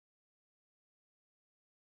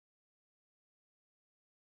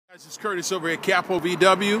Guys, it's Curtis over at Capo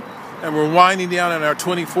VW, and we're winding down on our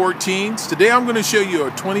 2014s. Today I'm going to show you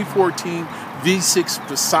a 2014 V6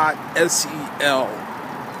 Passat Sel.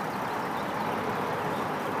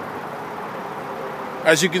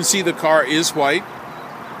 As you can see, the car is white.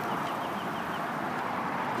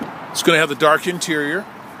 It's going to have the dark interior,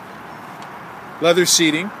 leather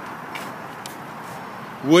seating,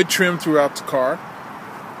 wood trim throughout the car.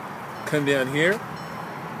 Come down here.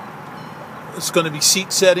 It's going to be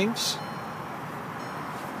seat settings.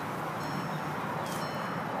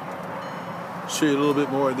 Show you a little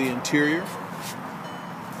bit more of the interior.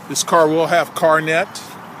 This car will have CarNet.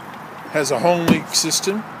 Has a HomeLink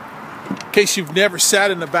system. In case you've never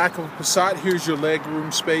sat in the back of a Passat, here's your leg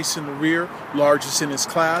room space in the rear, largest in its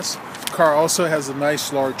class. The car also has a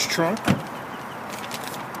nice large trunk.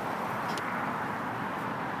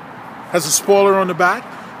 Has a spoiler on the back,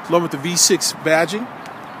 along with the V6 badging.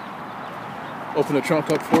 Open the trunk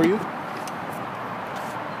up for you.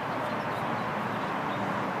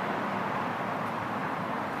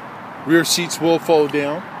 Rear seats will fold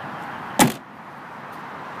down.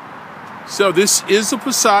 So this is a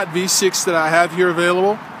Passat V6 that I have here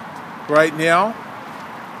available right now.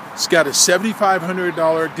 It's got a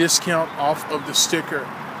 $7,500 discount off of the sticker.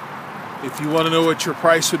 If you want to know what your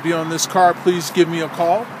price would be on this car, please give me a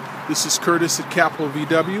call. This is Curtis at Capo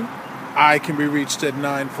VW. I can be reached at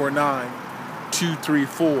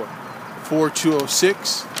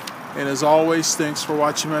 949-234-4206. And as always, thanks for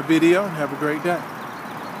watching my video and have a great day.